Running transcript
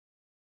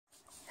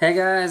Hey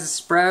guys, it's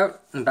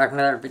Sprout. I'm back with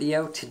another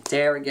video.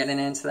 Today we're getting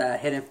into that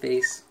Hidden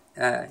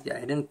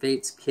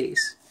Fates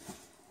case.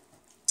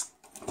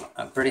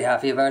 I'm pretty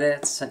happy about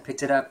it. I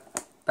picked it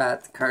up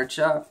at the card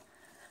shop.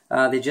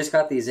 They just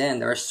got these in.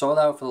 They were sold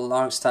out for the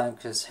longest time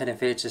because Hidden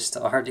Fates is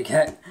still hard to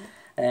get.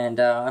 And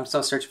I'm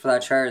still searching for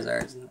that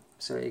Charizard.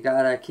 So you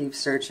gotta keep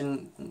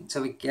searching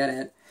until we get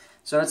it.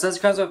 So it says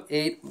it comes with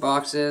 8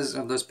 boxes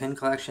of those pin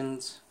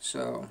collections.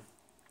 So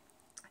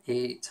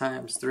 8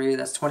 times 3,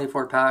 that's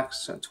 24 packs,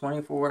 so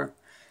 24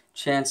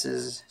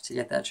 chances to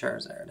get that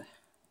Charizard.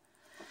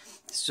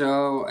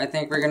 So I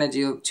think we're going to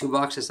do 2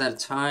 boxes at a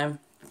time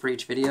for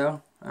each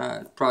video.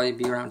 Probably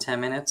be around 10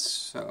 minutes,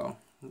 so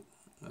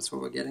that's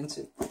what we'll get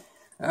into.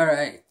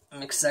 Alright,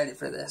 I'm excited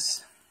for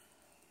this.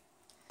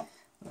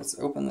 Let's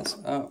open this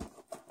up.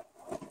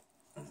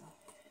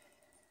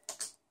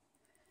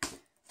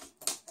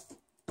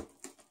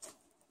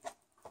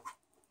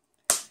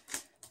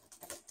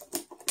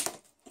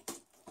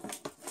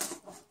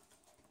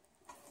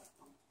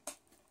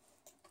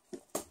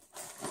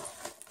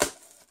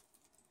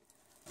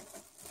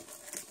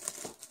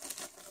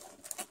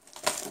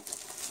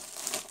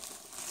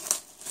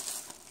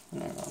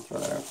 I'll throw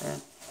that out there.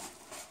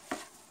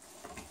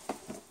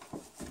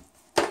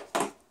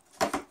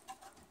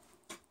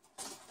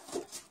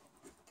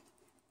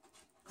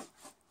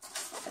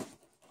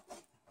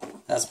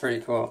 That's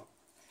pretty cool.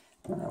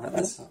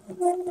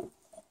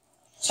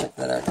 Check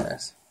that out,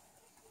 guys.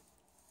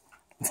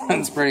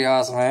 That's pretty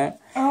awesome, right?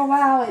 Oh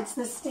wow, it's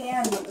the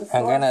stand with the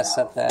I'm gonna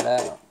set that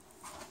up.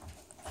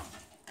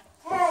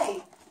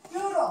 Hey,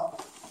 Doodle!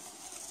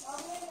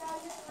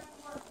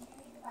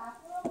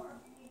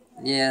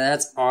 Yeah,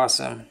 that's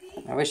awesome.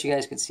 I wish you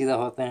guys could see the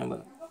whole thing,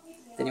 but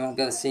then you won't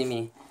be able to see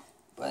me.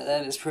 But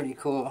that is pretty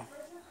cool.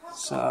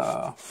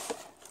 So,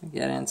 we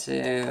get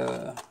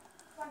into,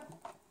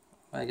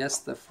 I guess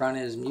the front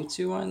is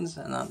Mewtwo ones,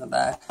 and on the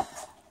back,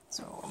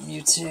 so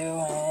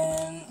Mewtwo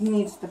and... He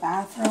needs the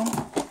bathroom.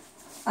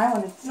 I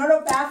want to...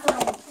 No,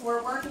 bathroom.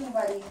 We're working,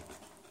 buddy.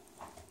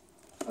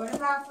 Go to the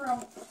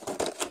bathroom.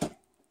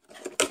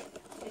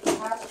 It's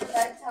past your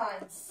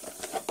bedtime.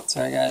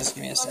 Sorry guys,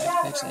 give me a sec.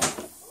 Fix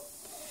it.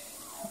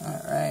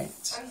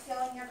 Alright. I'm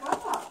filling your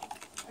cup up.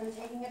 I'm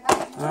taking it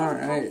back.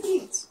 Alright.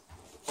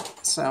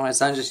 So my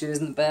son just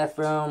using the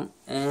bathroom,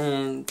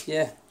 and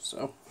yeah,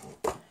 so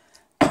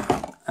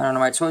I don't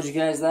know if I told you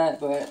guys that,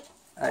 but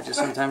I just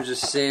sometimes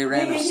just say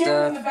random stuff.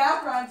 stuff. In the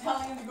background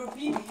telling him to go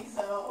pee-pee,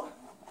 so.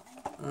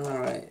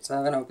 Alright, so I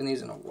haven't opened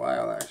these in a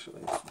while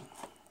actually.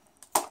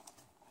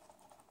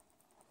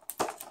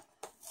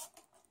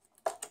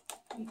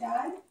 You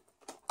done?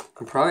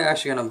 I'm probably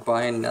actually going to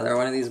buy another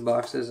one of these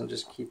boxes and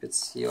just keep it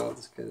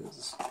sealed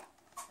because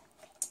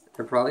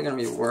they're probably going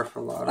to be worth a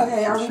lot.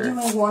 Okay, are we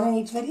doing one in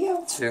each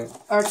video? 2.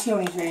 Or 2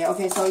 in each video.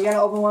 Okay, so you're going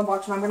to open one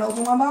box and I'm going to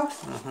open one box?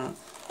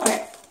 Mm-hmm.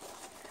 Okay.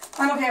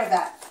 I'm okay with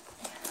that.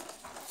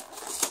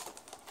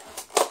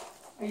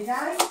 Are you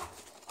done?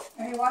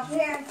 Okay, wash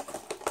your hands.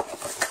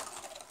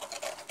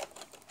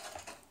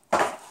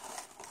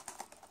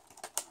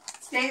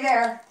 Stay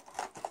there.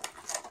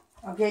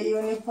 I'll get you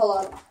a new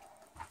pull-up.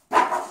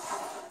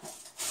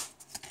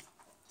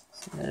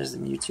 There's the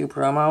Mewtwo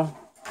promo.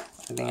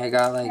 I think I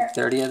got like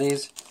 30 of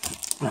these.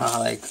 No,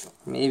 like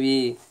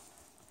maybe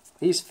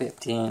at least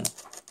 15.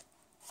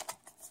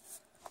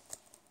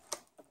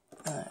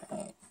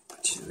 Alright,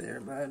 put you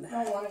there, bud.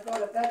 I don't want to go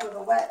to bed with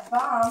a wet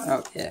bum.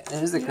 Oh, yeah,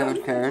 there's the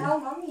code card. Tell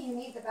Mommy you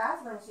need the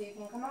bathroom so you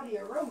can come out of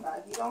your room,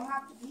 bud. You don't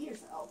have to pee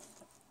yourself.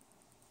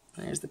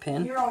 There's the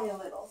pin. You're only a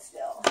little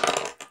still.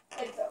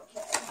 It's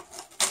okay.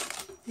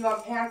 Do you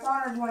want pants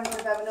on or do you want to go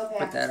to bed with no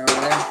pants? Put that over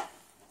there.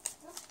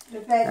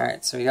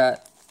 Alright, so we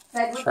got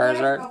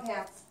Charizard,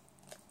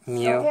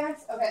 Mew, okay,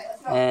 let's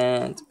go.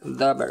 and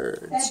the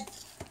birds.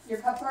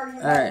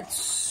 Alright,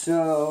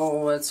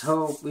 so let's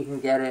hope we can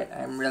get it.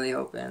 I'm really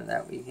hoping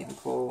that we can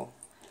pull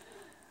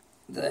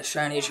the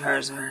shiny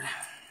Charizard.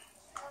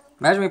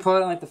 Imagine we pull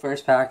it in like the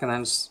first pack and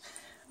then just,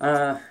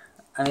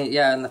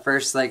 in the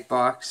first like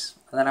box.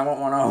 And then I won't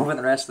want to open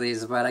the rest of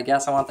these, but I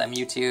guess I want that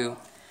Mewtwo.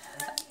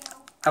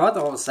 I want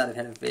the whole set of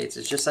Hidden Fates.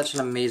 It's just such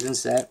an amazing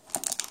set.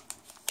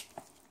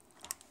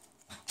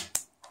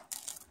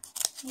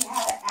 He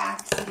had an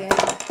accident.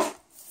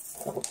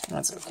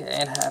 That's okay,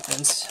 it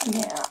happens.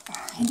 Yeah,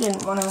 he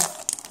didn't want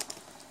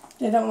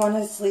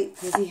to sleep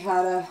because he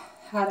had an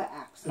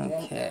accident.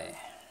 Okay.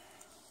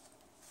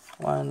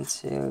 1,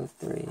 2,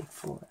 3,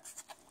 4.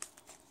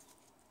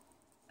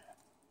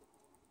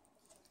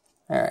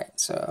 Alright,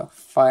 so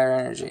Fire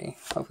Energy.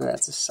 Hopefully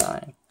that's a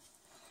sign.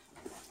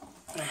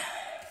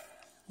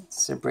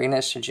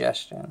 Sabrina's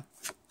Suggestion.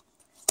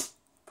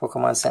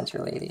 Pokemon Center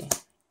Lady.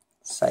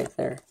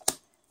 Scyther.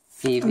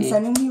 Phoebe. I'm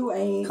sending you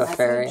a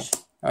Clefairy.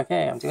 message.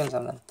 Okay, I'm doing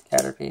something.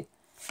 Caterpie.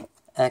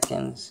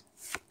 Ekans.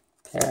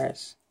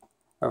 Paris.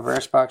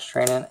 Reverse Box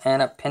Training.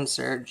 And a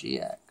Pinsir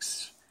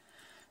GX.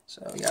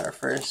 So we got our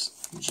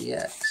first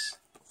GX.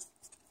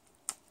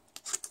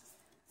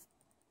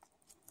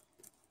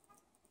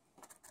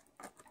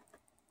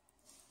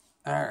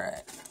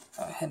 Alright.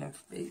 Hidden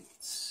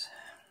Fates.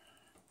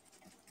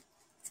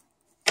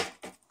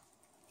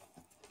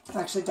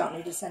 Actually, don't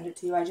need to send it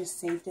to you. I just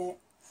saved it.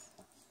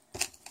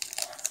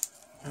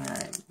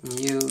 Alright,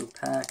 Mew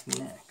pack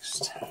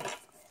next.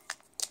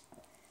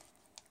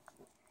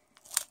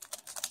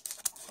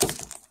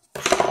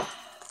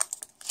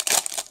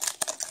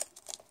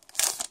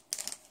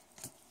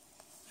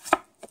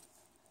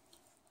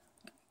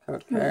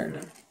 Code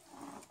card.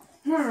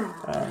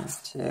 1,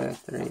 2,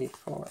 3,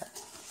 4.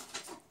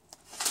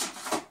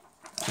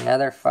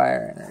 Another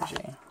fire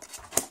energy.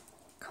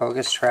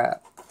 Koga's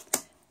Trap.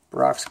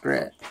 Brock's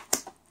Grit.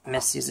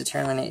 Misty's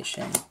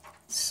Determination.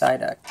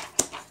 Psyduck.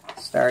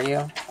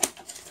 Staryu.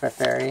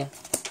 Clefairy.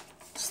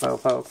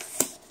 Slowpoke.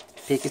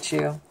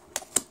 Pikachu.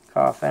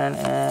 Coffin.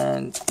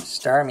 And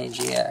Starmie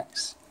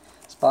GX.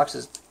 This box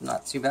is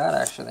not too bad,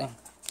 actually.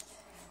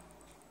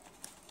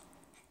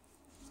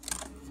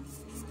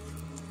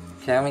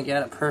 Can we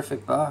get a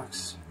perfect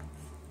box?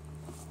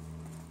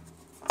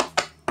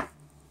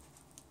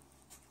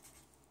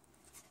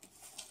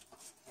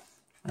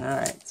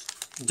 Alright.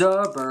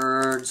 The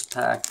Birds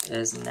pack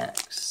is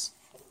next.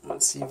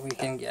 Let's see if we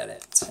can get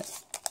it.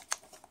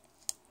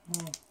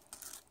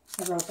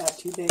 I wrote that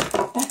too big.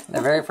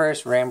 The very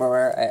first Rainbow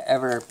Rare I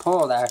ever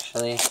pulled,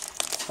 actually,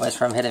 was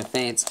from Hidden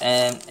Fates,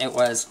 and it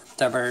was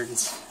The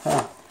Birds.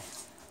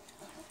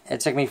 It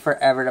took me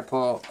forever to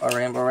pull a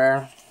Rainbow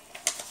Rare.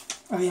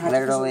 Oh yeah,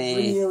 literally it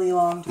was a really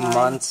long time.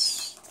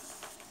 Months.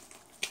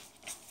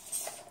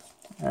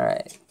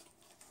 Alright.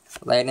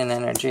 Lightning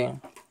Energy.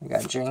 We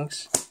got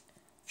Jinx,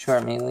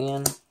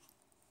 Charmeleon,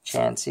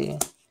 Chansey,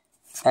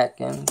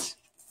 Ekans,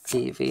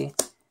 Eevee,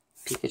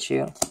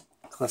 Pikachu,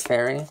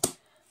 Clefairy,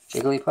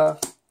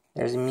 Jigglypuff,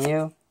 there's a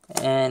Mew,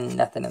 and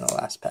nothing in the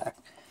last pack.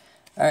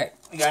 Alright,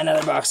 we got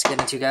another box to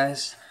get into,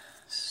 guys.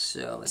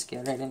 So let's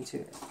get right into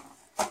it.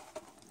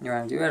 You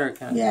want to do it, or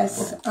can I?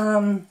 Yes,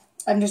 I'm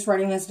just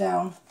writing this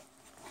down.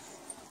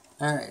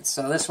 Alright,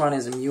 so this one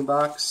is a Mew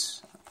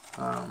box.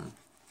 I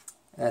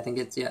think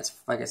it's, yeah, it's,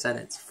 like I said,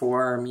 it's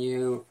 4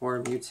 Mew,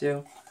 4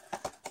 Mewtwo.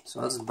 So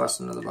I'll just bust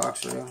into the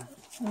box for you.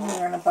 You're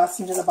going to bust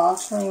into the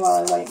box for me while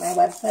I write my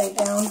website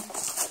down.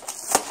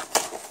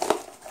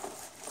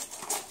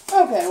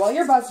 Okay, while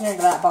you're busting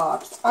into that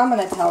box, I'm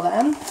going to tell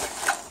them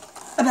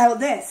about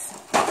this.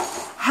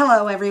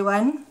 Hello,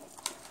 everyone.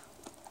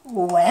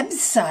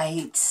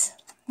 Websites.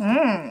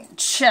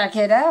 Check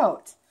it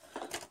out.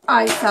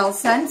 I sell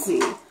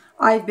Scentsy.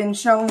 I've been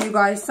showing you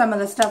guys some of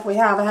the stuff we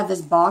have. I have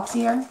this box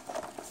here.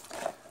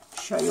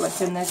 Show you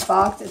what's in this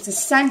box. It's a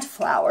scent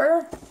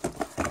flower.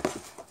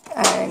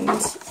 And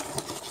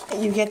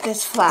you get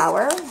this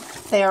flower.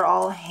 They are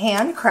all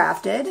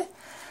handcrafted.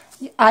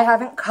 I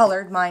haven't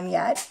colored mine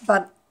yet,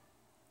 but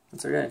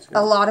that's okay.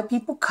 A lot of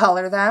people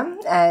color them.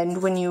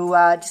 And when you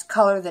just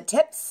color the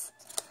tips,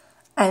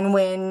 and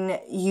when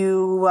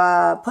you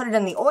put it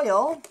in the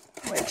oil,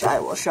 which I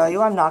will show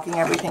you, I'm knocking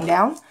everything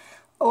down,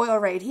 oil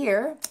right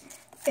here,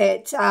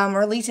 it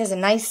releases a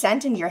nice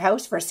scent into your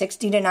house for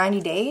 60 to 90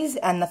 days,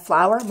 and the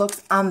flower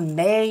looks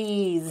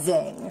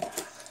amazing.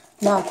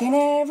 Knocking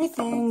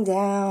everything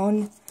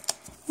down,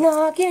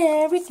 because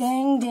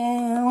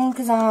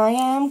I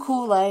am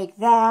cool like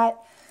that.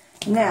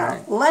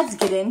 Now, let's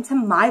get into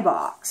my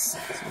box. So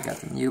we got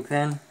the Mew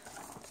pin.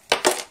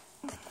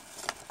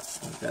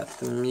 We got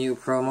the Mew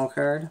promo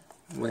card,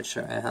 which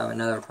I have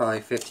another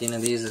probably 15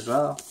 of these as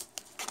well.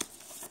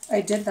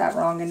 I did that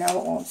wrong and now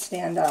it won't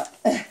stand up.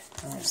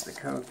 There's the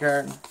code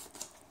card.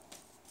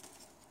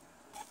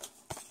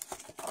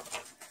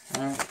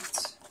 Alright.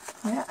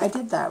 Yeah, I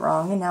did that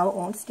wrong and now it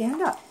won't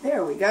stand up.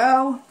 There we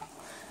go.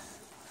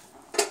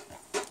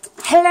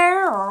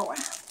 Hello!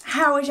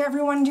 How is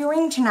everyone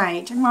doing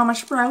tonight? Mama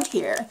Sprout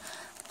here.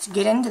 Let's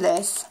get into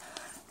this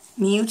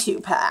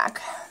Mewtwo pack.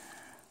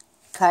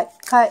 Cut,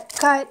 cut,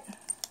 cut.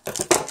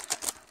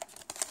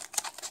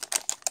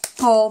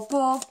 Pull,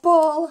 pull,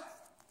 pull.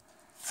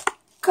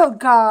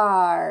 Code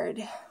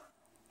card.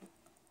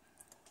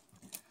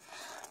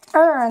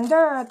 1, 2,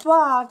 3,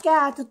 4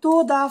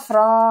 to the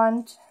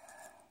front.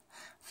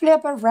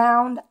 Flip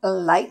around,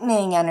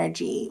 lightning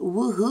energy.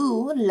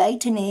 Woohoo,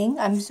 lightning.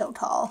 I'm so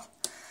tall.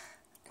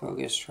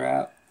 Koga's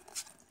Trap.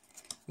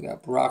 We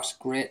got Brock's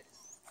Grit.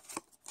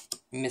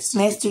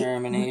 Misty's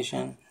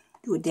Determination.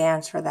 Do a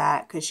dance for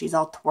that, because she's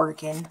all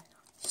twerking.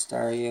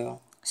 Staryu.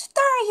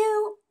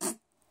 Staryu!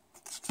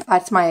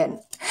 That's my...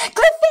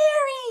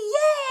 Clefairy!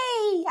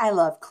 Yay! I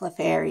love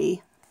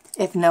Clefairy,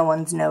 if no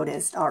one's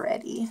noticed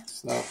already.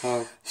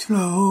 Slowpoke.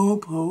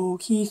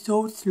 Slowpoke. He's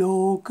so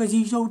slow, because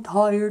he's so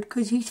tired,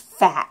 because he's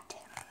fat.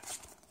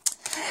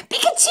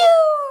 Pikachu!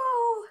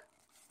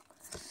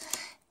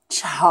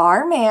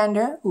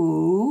 Charmander.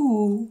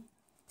 Ooh.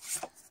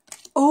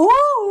 Ooh.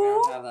 We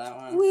don't have that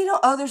one. We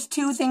don't. Oh, there's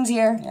 2 things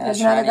here. Yeah,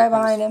 there's another guy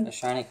behind him. The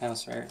shiny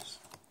comes first.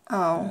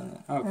 Oh.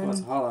 Oh, cool. It's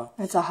a hollow.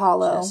 It's a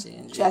hollow.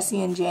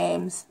 Jesse and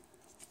James.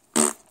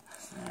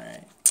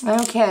 Alright.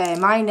 Okay,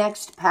 my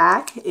next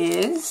pack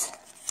is...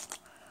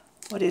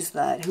 What is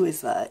that? Who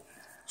is that?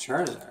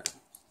 Charizard.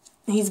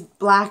 He's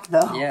black,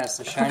 though. Yeah, it's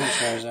the shiny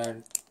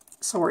Charizard.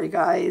 Sorry,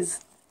 guys.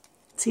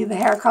 See the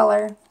hair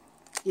color?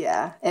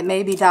 Yeah, it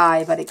may be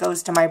dye, but it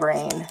goes to my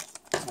brain.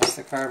 That's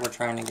the card we're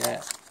trying to get.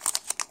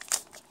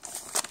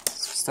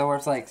 It's still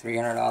worth like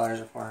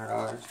 $300 or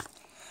 $400.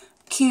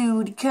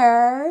 Cute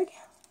card.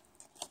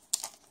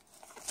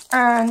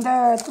 And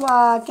there's what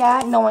I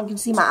got. No one can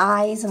see my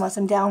eyes unless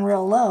I'm down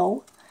real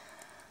low.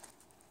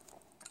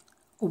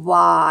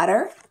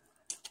 Water.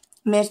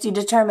 Misty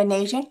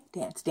Determination.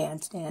 Dance,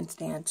 dance, dance,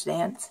 dance,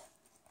 dance.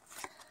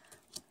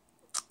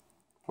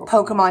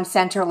 Pokemon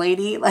Center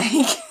Lady.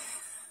 Like,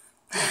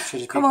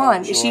 come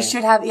on. She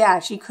should have, yeah,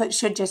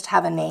 should just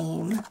have a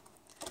name.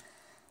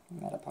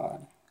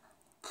 Metapod.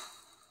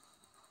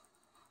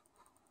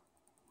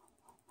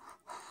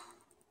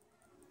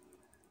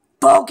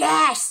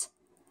 Bogus!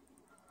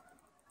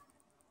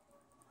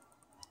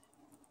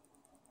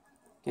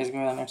 You guys go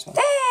to the next one.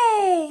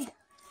 Hey!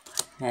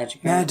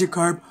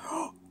 Magikarp.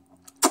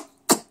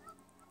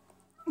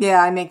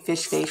 Yeah, I make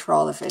fish face for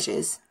all the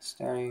fishes.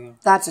 Starry.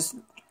 That's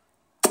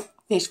a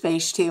fish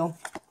face too.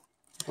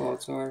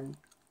 Bullet Sword.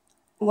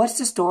 What's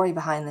the story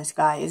behind this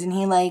guy? Isn't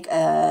he like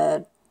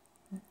a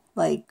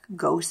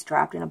ghost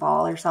trapped in a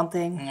ball or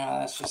something? No,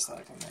 that's just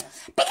like a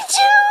myth.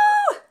 Pikachu!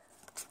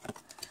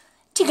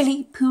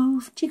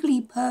 Jiggly-poof,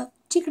 jiggly-puff,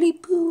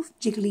 jiggly-poof,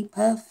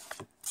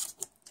 jiggly-puff.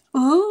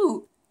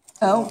 Ooh!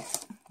 Oh.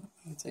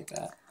 I'll take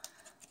that.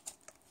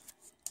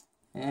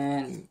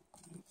 And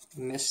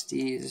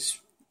Misty's,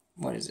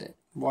 what is it?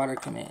 Water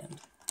Command.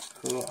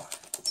 Cool.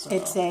 So,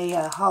 it's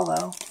a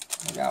hollow.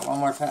 I got one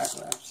more pack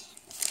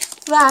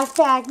left. Last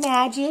pack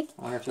magic.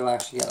 I wonder if you'll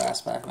actually get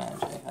last pack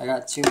magic. I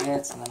got 2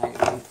 hits and then I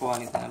didn't pull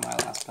anything in my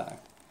last pack.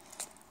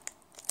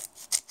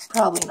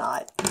 Probably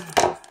not.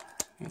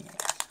 Yeah.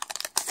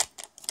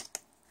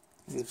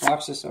 These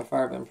boxes so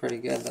far have been pretty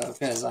good though,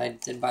 because I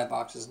did buy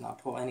boxes and not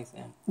pull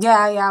anything.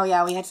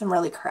 Yeah. We had some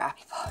really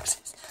crappy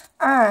boxes.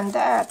 And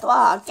that's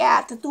what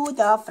get to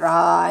the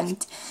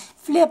front.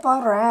 Flip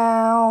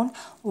around.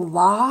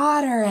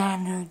 Water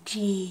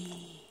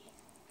energy.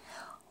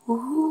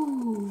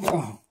 Ooh.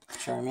 Oh,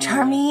 Charmeleon.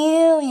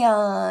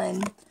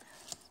 Charmeleon.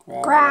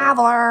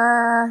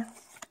 Graveler.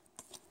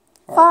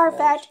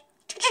 Farfetch.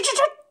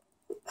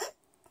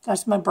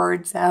 That's my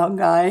bird sound,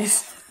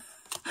 guys.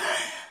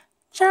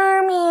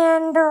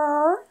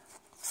 Charmander.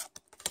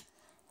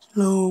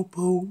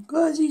 Slowpoke,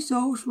 cause he's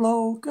so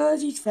slow,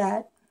 cause he's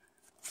fat.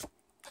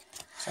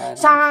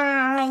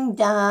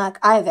 Psyduck.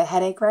 I have a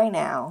headache right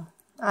now.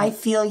 I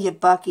feel you,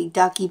 Bucky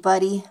Ducky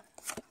buddy.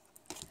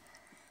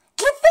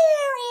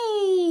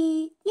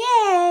 Clefairy!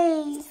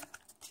 Yay!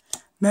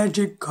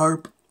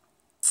 Magikarp.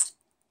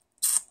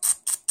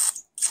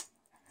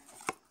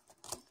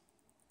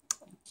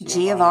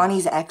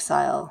 Giovanni's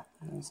Exile.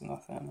 There's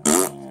nothing.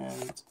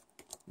 And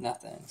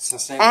nothing. So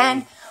same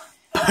and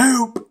thing.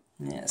 Poop.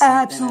 Yeah,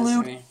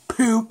 absolute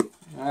poop.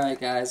 Alright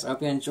guys, I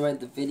hope you enjoyed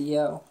the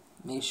video.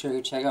 Make sure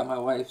you check out my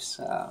wife's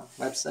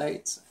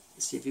website.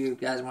 See if you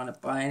guys want to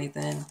buy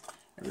anything.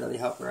 It really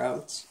help her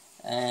out.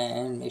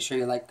 And make sure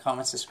you like,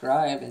 comment,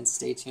 subscribe, and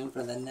stay tuned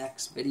for the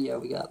next video.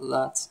 We got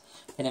lots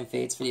of Hidden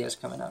Fates videos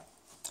coming up.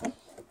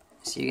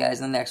 See you guys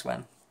in the next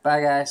one.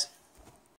 Bye guys.